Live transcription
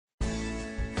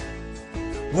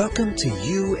Welcome to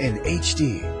You in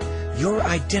HD, your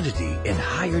identity in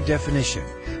higher definition,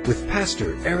 with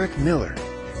Pastor Eric Miller.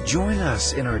 Join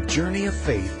us in our journey of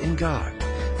faith in God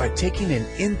by taking an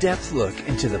in-depth look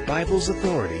into the Bible's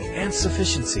authority and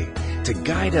sufficiency to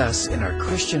guide us in our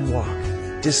Christian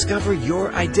walk. Discover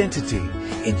your identity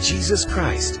in Jesus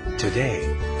Christ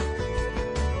today.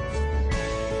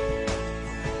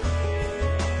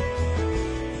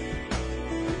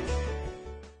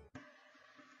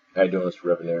 How you doing, Mr.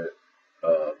 Reverend Eric?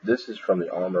 This is from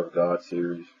the Armor of God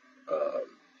series.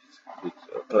 It's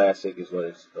a classic. It's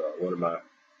one of my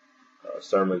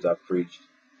sermons I've preached.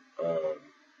 I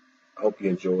hope you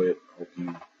enjoy it. Hope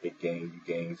you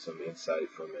gain some insight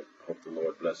from it. Hope the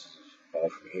Lord blesses us all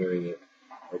from hearing it.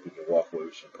 Hope you can walk away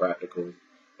with some practical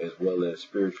as well as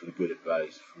spiritually good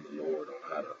advice from the Lord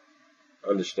on how to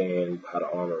understand how the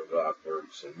armor of God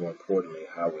works, and more importantly,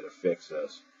 how it affects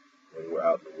us when we're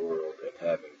out in the world and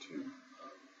having to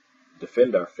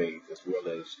defend our faith as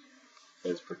well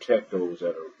as protect those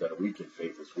that are weak in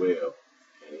faith as well,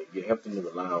 and you help them to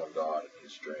rely on God and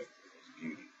His strength and His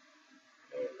beauty,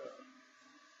 and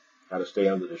how to stay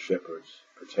under the shepherd's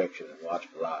protection and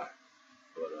watchful eye.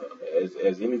 But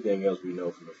as anything else we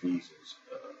know from Ephesians,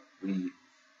 we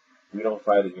don't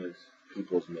fight against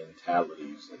people's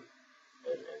mentalities and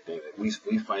things.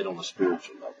 We fight on a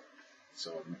spiritual level.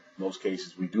 So in most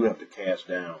cases, we do have to cast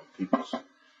down people's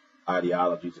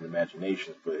ideologies and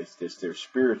imaginations, but it's their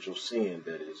spiritual sin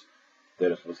that is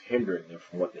what's hindering them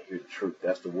from wanting to hear the truth.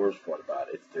 That's the worst part about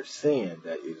it. It's their sin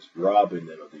that is robbing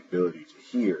them of the ability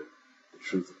to hear the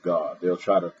truth of God. They'll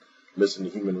try to listen to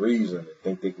human reason and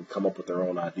think they can come up with their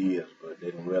own ideas, but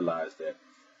they don't realize that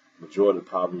the majority of the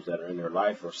problems that are in their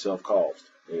life are self-caused.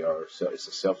 It's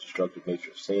a self-destructive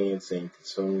nature of sin. Sin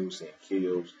consumes, sin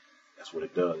kills. That's what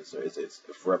it does. So it's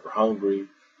forever hungry,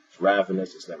 it's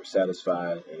ravenous, it's never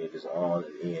satisfied, and it is on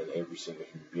and in every single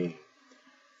human being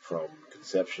from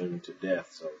conception to death.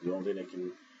 So the only thing that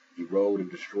can erode and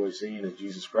destroy sin is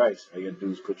Jesus Christ. All you have to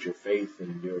do is put your faith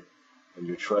and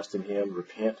your trust in Him,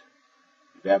 repent,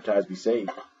 be baptized, be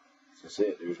saved. That's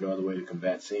it. There's no other way to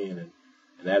combat sin.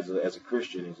 And as a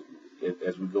Christian,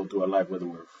 as we go through our life, whether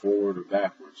we're forward or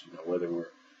backwards, whether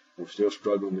we're still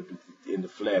struggling in the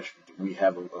flesh, we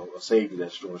have a Savior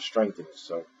that's going to strengthen us.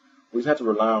 So we just have to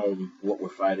rely on what we're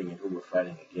fighting and who we're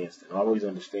fighting against, and always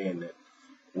understand that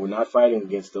we're not fighting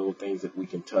against those things that we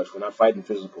can touch. We're not fighting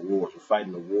physical wars. We're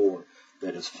fighting a war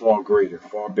that is far greater,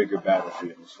 far bigger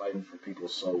battlefield. We're fighting for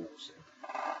people's souls.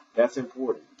 And that's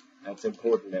important. That's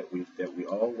important that we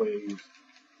always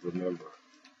remember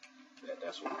that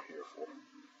that's what we're here for.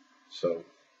 So,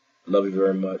 love you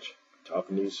very much.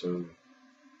 Talking to you soon.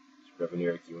 Reverend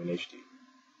Eric, UNHD.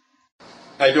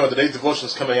 How you doing? Today's devotion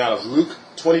is coming out of Luke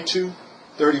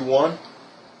 22:31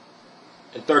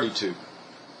 and 32.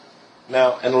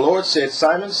 Now, and the Lord said,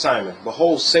 Simon, Simon,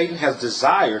 behold, Satan has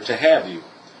desired to have you,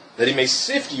 that he may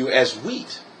sift you as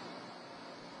wheat.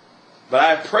 But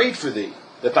I have prayed for thee,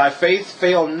 that thy faith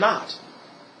fail not,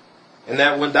 and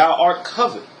that when thou art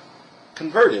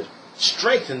converted,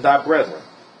 strengthen thy brethren.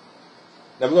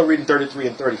 Now we're going to read in 33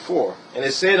 and 34. And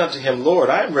it said unto him, Lord,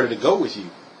 I am ready to go with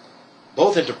you,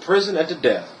 both into prison and to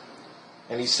death.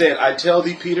 And he said, I tell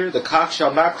thee, Peter, the cock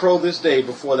shall not crow this day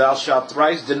before thou shalt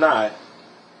thrice deny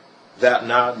that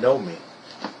thou know me.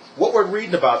 What we're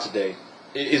reading about today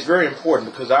is very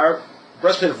important, because our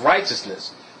breastplate of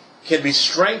righteousness can be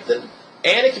strengthened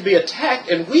and it can be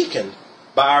attacked and weakened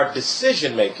by our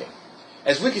decision making.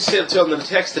 As we can tell in the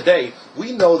text today,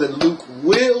 we know that Luke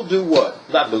will do what?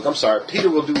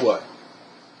 Peter will do what?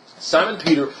 Simon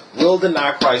Peter will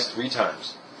deny Christ 3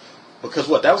 times. Because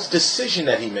what? That was a decision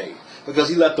that he made. Because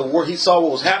he saw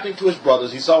what was happening to his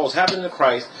brothers. He saw what was happening to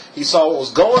Christ. He saw what was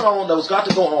going on, that was got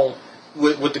to go on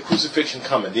with the crucifixion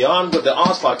coming. The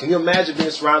onslaught. Can you imagine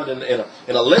being surrounded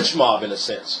in a lynch mob, in a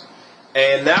sense?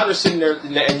 And now they're sitting there,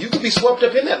 and you could be swept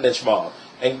up in that lynch mob.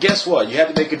 And guess what? You had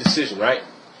to make a decision, right?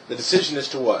 The decision is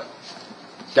to what?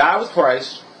 Die with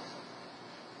Christ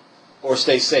or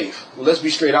stay safe. Well, let's be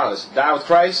straight honest. Die with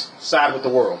Christ, side with the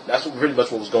world. That's pretty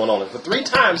much what was going on. And for 3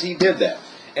 times he did that.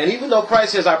 And even though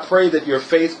Christ says, I pray that your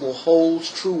faith will hold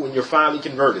true when you're finally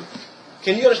converted.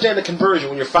 Can you understand the conversion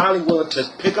when you're finally willing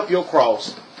to pick up your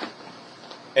cross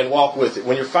and walk with it?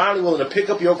 When you're finally willing to pick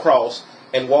up your cross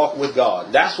and walk with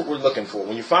God. That's what we're looking for.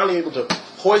 When you're finally able to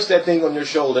hoist that thing on your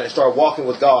shoulder and start walking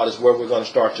with God is where we're going to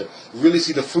start to really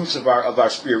see the fruits of our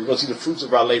spirit. We're going to see the fruits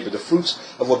of our labor, the fruits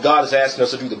of what God is asking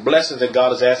us to do, the blessings that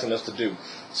God is asking us to do.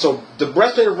 So the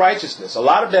breastplate of righteousness, a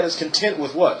lot of that is content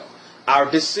with what? Our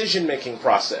decision-making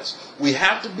process. We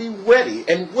have to be ready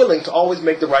and willing to always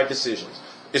make the right decisions.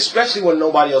 especially when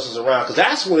nobody else is around, because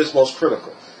that's when it's most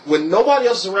critical. When nobody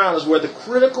else is around is where the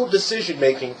critical decision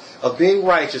making of being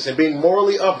righteous and being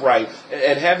morally upright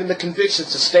and having the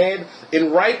convictions to stand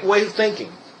in right way of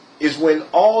thinking is when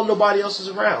nobody else is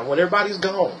around, when everybody's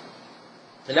gone.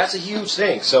 And that's a huge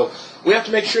thing. So we have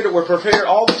to make sure that we're prepared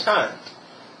all the time.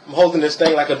 I'm holding this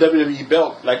thing like a WWE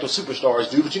belt, like those superstars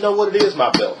do, but you know what it is,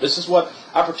 my belt. This is what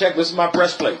I protect. This is my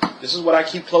breastplate. This is what I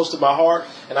keep close to my heart,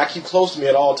 and I keep close to me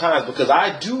at all times, because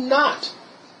I do not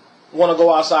want to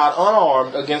go outside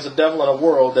unarmed against the devil in a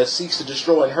world that seeks to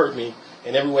destroy and hurt me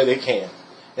in every way they can.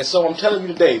 And so I'm telling you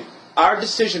today, our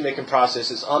decision-making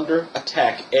process is under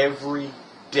attack every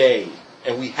day,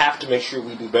 and we have to make sure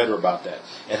we do better about that.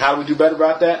 And how do we do better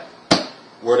about that?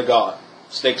 Word of God.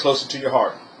 Stay closer to your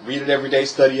heart. Read it every day,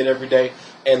 study it every day,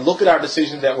 and look at our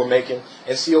decisions that we're making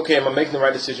and see, okay, am I making the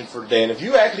right decision for the day? And if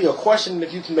you actually are questioning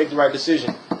if you can make the right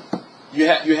decision, you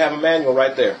have a manual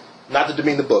right there. Not to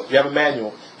demean the book. You have a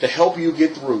manual to help you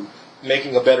get through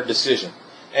making a better decision.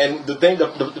 And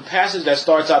the passage that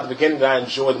starts out at the beginning that I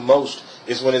enjoy the most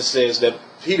is when it says that,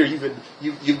 Peter,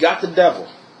 you've got the devil.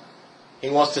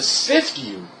 He wants to sift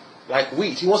you like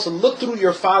wheat. He wants to look through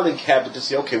your filing cabinet to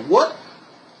say, okay, what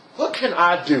can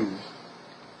I do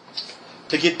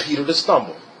to get Peter to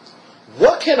stumble?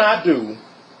 What can I do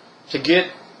to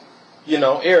get,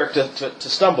 Eric to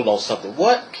stumble on something?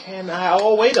 What can I...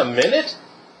 Oh, wait a minute.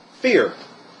 Fear.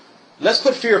 Let's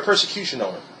put fear of persecution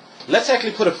on him. Let's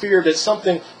actually put a fear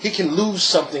that he can lose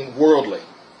something worldly.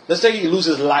 Let's say he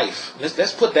loses life.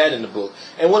 Let's put that in the book.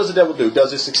 And what does the devil do?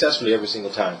 Does it successfully every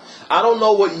single time. I don't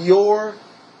know what your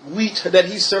wheat that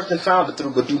he searched and found it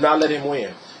through, but do not let him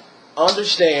win.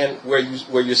 Understand where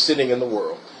you're sitting in the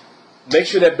world. Make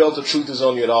sure that belt of truth is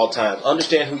on you at all times.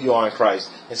 Understand who you are in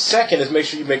Christ. And second is make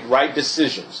sure you make right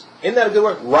decisions. Isn't that a good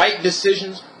word? Right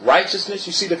decisions, righteousness.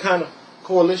 You see the kind of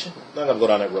coalition? I'm not going to go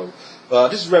down that road.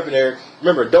 This is Reverend Eric.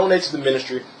 Remember, donate to the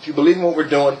ministry. If you believe in what we're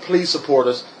doing, please support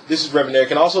us. This is Reverend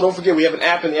Eric. And also don't forget, we have an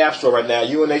app in the App Store right now.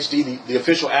 UNHD, the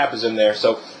official app is in there.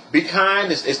 So be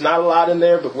kind. It's not a lot in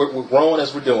there, but we're growing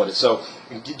as we're doing it. So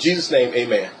in Jesus' name,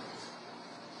 amen.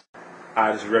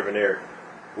 Hi, this is Reverend Eric.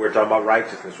 We're talking about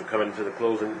righteousness. We're coming into the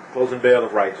closing bell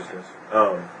of righteousness.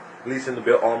 At least in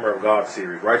the Armor of God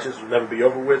series. Righteousness will never be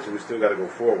over with, so we still got to go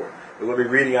forward. We're going to be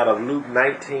reading out of Luke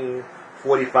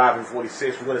 19:45 and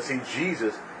 46. We're going to see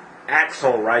Jesus acts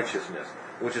on righteousness,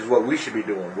 which is what we should be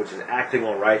doing, which is acting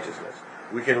on righteousness.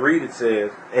 We can read, it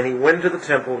says, and he went to the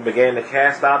temple and began to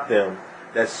cast out them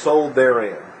that sold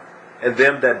therein, and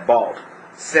them that bought,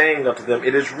 saying unto them,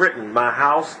 it is written, my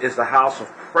house is the house of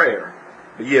prayer,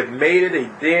 but ye have made it a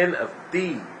den of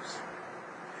thieves.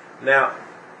 Now,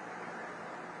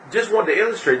 just wanted to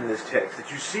illustrate in this text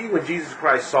that you see when Jesus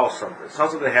Christ saw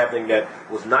something happening that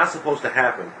was not supposed to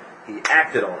happen, he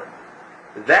acted on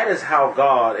it. That is how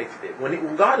God,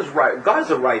 when God is right, God is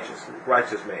a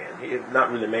righteous man. He is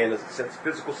not really a man in the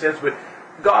physical sense, but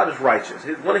God is righteous.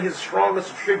 One of his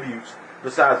strongest attributes,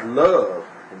 besides love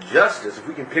and justice, if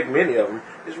we can pick many of them,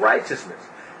 is righteousness.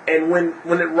 And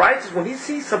when he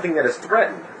sees something that is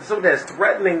threatened, something that is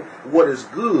threatening what is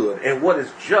good and what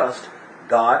is just,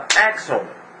 God acts on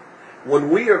it.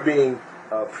 When we are being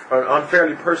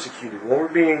unfairly persecuted, when we're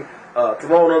being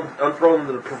thrown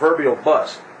under the proverbial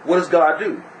bus, what does God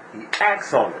do? He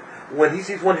acts on it. When he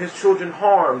sees one of his children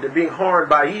harmed and being harmed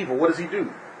by evil, what does he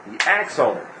do? He acts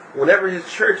on it. Whenever his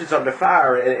church is under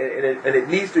fire and it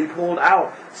needs to be pulled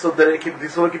out so that it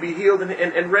can be healed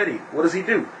and ready, what does he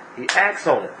do? He acts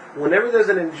on it. Whenever there's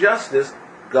an injustice,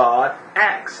 God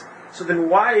acts. So then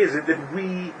why is it that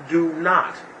we do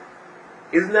not?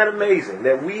 Isn't that amazing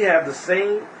that we have the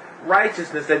same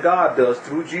righteousness that God does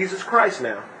through Jesus Christ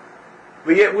now?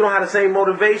 But yet we don't have the same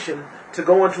motivation to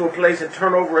go into a place and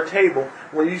turn over a table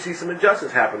when you see some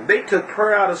injustice happen. They took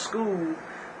prayer out of school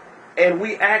and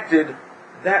we acted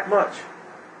that much.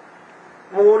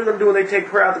 Well, what are we going to do when they take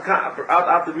prayer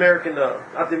out the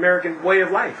American way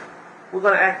of life? We're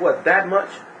going to act what? That much?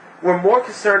 We're more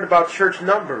concerned about church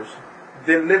numbers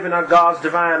than living on God's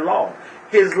divine law.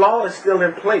 His law is still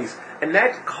in place. And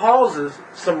that causes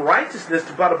some righteousness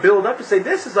to about to build up and say,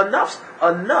 this is enough.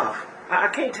 I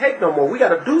can't take no more. We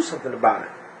got to do something about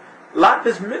it. A lot of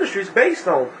this ministry is based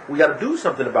on we got to do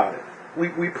something about it.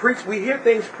 We hear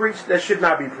things preached that should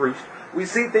not be preached. We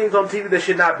see things on TV that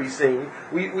should not be seen.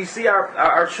 We see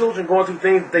our children going through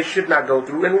things that they should not go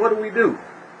through. And what do?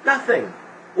 Nothing.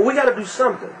 Well, we got to do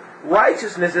something.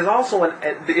 Righteousness is also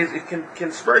it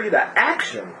can spur you to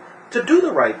action to do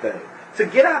the right thing. To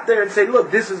get out there and say,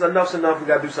 look, this is enough's enough, we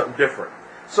got to do something different.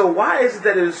 So why is it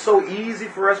that it is so easy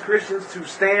for us Christians to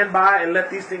stand by and let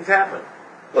these things happen?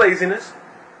 Laziness.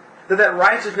 That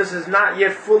righteousness is not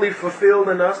yet fully fulfilled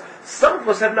in us. Some of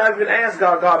us have not even asked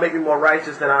God, make me more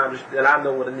righteous than I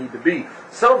know what I need to be.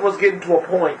 Some of us getting to a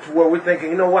point to where we're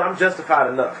thinking, you know what, I'm justified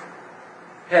enough.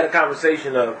 Had a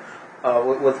conversation with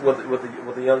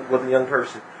a young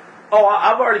person. Oh,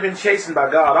 I've already been chastened by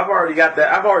God. I've already got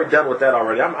that. I've already done with that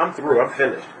already. I'm through. I'm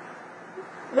finished.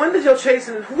 When did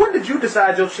you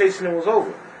decide your chastening was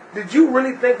over? Did you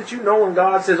really think that you know when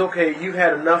God says, okay, you've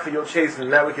had enough of your chastening,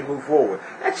 now we can move forward?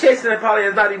 That chastening probably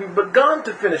has not even begun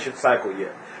to finish its cycle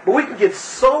yet. But we can get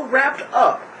so wrapped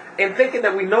up in thinking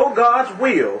that we know God's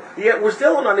will, yet we're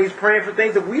still on our knees praying for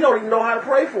things that we don't even know how to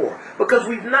pray for, because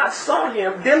we've not sought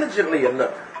Him diligently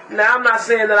enough. Now, I'm not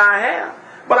saying that I have,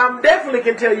 but I definitely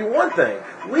can tell you one thing.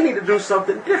 We need to do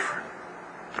something different.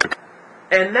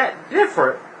 And that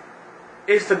different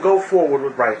is to go forward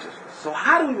with righteousness. So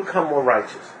how do we become more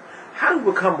righteous? How do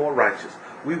we become more righteous?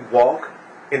 We walk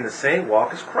in the same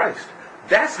walk as Christ.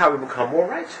 That's how we become more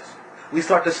righteous. We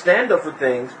start to stand up for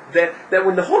things that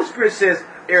when the Holy Spirit says,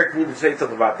 Eric, you need to say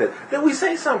something about that, then we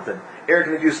say something. Eric,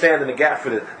 you need to stand in the gap for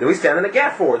this. Then we stand in the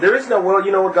gap for it. There is no, well,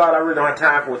 you know what, God, I really don't have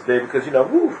time for it today because,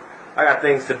 I got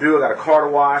things to do. I got a car to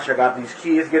wash. I got these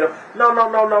kids to get up.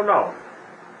 No.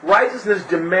 Righteousness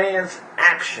demands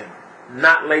action,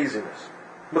 not laziness.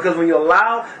 Because when you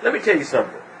allow, let me tell you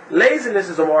something. Laziness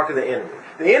is a mark of the enemy.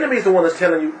 The enemy is the one that's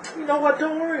telling you, you know what,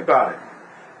 don't worry about it.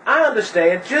 I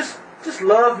understand. Just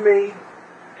love me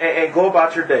and go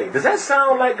about your day. Does that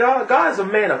sound like God? God is a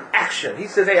man of action. He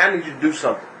says, hey, I need you to do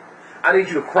something. I need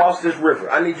you to cross this river.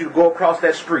 I need you to go across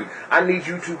that street. I need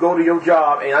you to go to your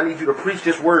job, and I need you to preach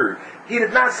this word. He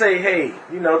did not say, hey,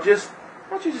 why don't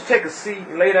you just take a seat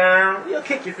and lay down?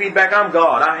 Kick your feet back. I'm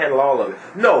God. I handle all of it.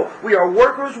 No, we are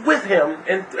workers with Him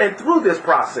and through this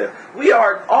process. We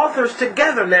are authors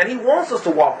together now. He wants us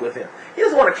to walk with Him. He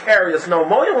doesn't want to carry us no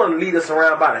more. He doesn't want to lead us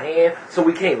around by the hand so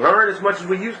we can't learn as much as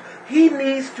we used. He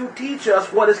needs to teach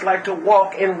us what it's like to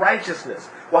walk in righteousness.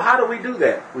 Well, how do we do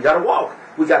that? We got to walk.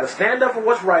 We got to stand up for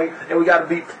what's right, and we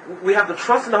have to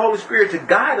trust in the Holy Spirit to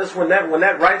guide us when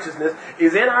that righteousness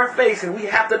is in our face, and we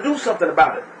have to do something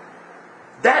about it.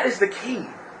 That is the key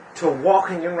to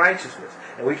walking in righteousness.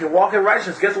 And we can walk in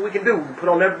righteousness. Guess what we can do? We can put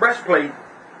on that breastplate,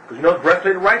 because the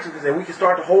breastplate of righteousness, and we can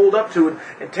start to hold up to it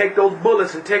and take those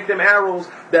bullets and take them arrows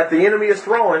that the enemy is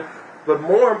throwing. But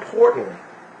more importantly,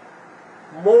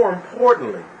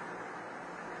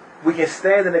 we can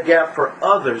stand in the gap for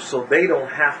others so they don't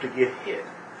have to get hit.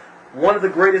 One of the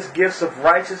greatest gifts of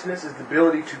righteousness is the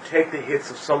ability to take the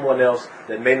hits of someone else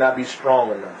that may not be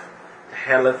strong enough to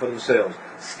handle it for themselves.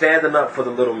 Standing up for the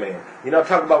little man. We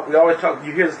always talk,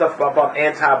 you hear the stuff about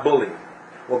anti-bullying.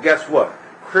 Well, guess what?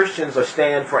 Christians are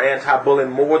stand for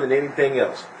anti-bullying more than anything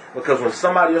else. Because when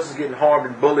somebody else is getting harmed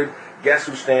and bullied, guess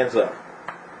who stands up?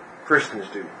 Christians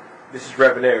do. This is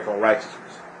Reverend Eric on Righteousness.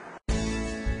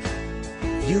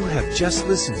 You have just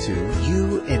listened to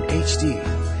You in HD,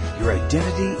 Your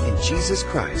Identity in Jesus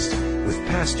Christ, with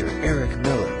Pastor Eric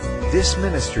Miller. This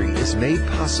ministry is made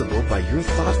possible by your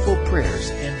thoughtful prayers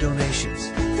and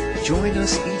donations. Join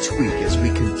us each week as we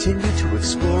continue to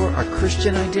explore our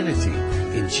Christian identity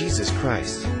in Jesus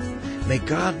Christ. May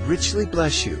God richly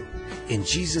bless you. In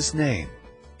Jesus' name,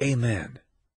 amen.